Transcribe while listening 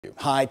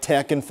High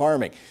tech and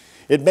farming.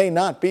 It may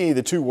not be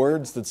the two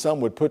words that some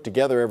would put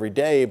together every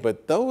day,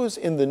 but those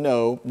in the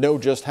know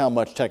just how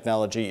much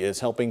technology is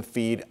helping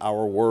feed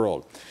our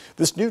world.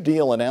 This new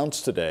deal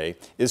announced today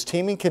is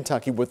teaming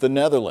Kentucky with the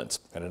Netherlands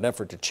in an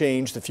effort to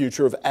change the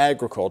future of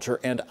agriculture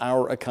and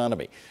our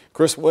economy.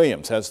 Chris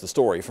Williams has the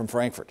story from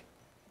Frankfurt.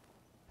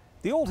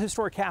 The old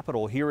historic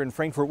capital here in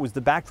Frankfurt was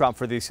the backdrop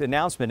for this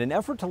announcement, an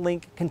effort to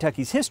link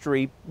Kentucky's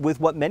history with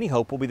what many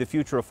hope will be the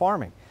future of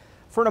farming.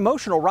 For an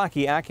emotional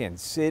Rocky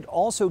Atkins, it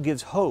also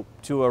gives hope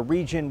to a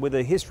region with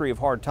a history of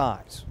hard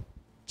times.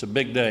 It's a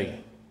big day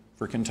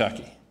for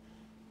Kentucky,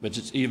 but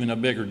it's even a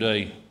bigger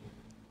day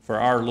for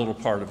our little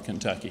part of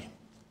Kentucky,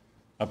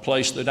 a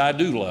place that I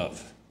do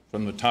love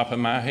from the top of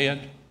my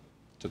head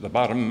to the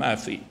bottom of my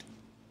feet,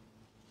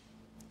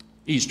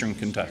 Eastern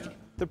Kentucky.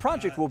 The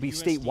project will be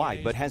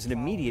statewide, but has an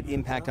immediate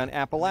impact on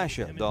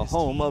Appalachia, the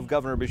home of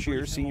Governor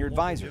Beshears' senior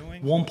advisor.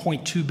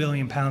 1.2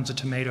 billion pounds of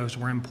tomatoes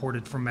were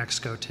imported from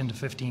Mexico 10 to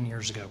 15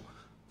 years ago,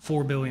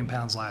 4 billion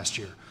pounds last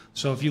year.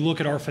 So if you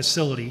look at our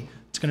facility,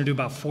 it's going to do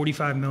about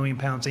 45 million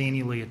pounds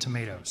annually of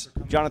tomatoes.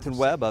 Jonathan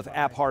Webb of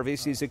App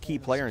Harvest is a key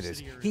player in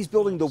this. He's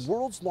building the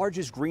world's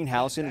largest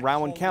greenhouse in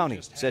Rowan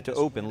County, set to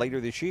open later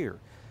this year.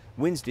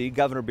 Wednesday,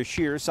 Governor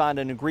Beshears signed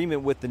an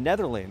agreement with the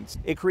Netherlands.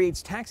 It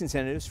creates tax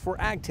incentives for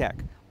ag tech,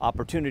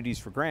 opportunities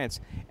for grants,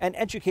 and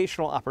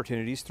educational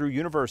opportunities through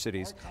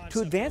universities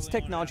to advance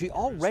technology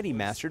already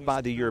mastered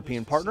by the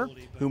European partner,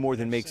 who more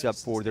than makes up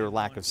for their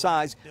lack of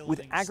size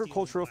with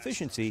agricultural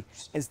efficiency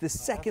as the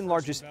second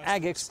largest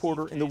ag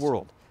exporter in the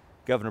world.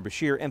 Governor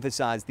Beshears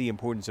emphasized the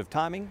importance of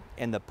timing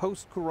and the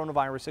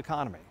post-coronavirus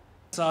economy.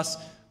 It's us,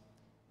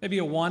 maybe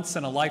a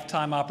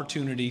once-in-a-lifetime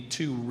opportunity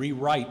to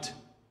rewrite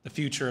the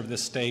future of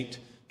this state,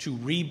 to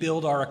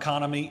rebuild our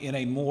economy in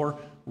a more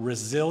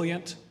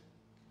resilient,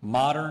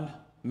 modern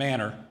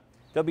manner.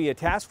 There'll be a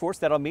task force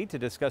that'll meet to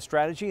discuss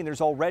strategy, and there's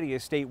already a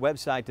state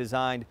website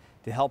designed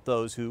to help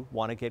those who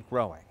want to get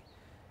growing.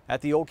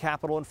 At the old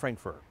Capitol in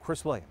Frankfurt,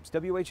 Chris Williams,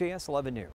 WHAS 11 News.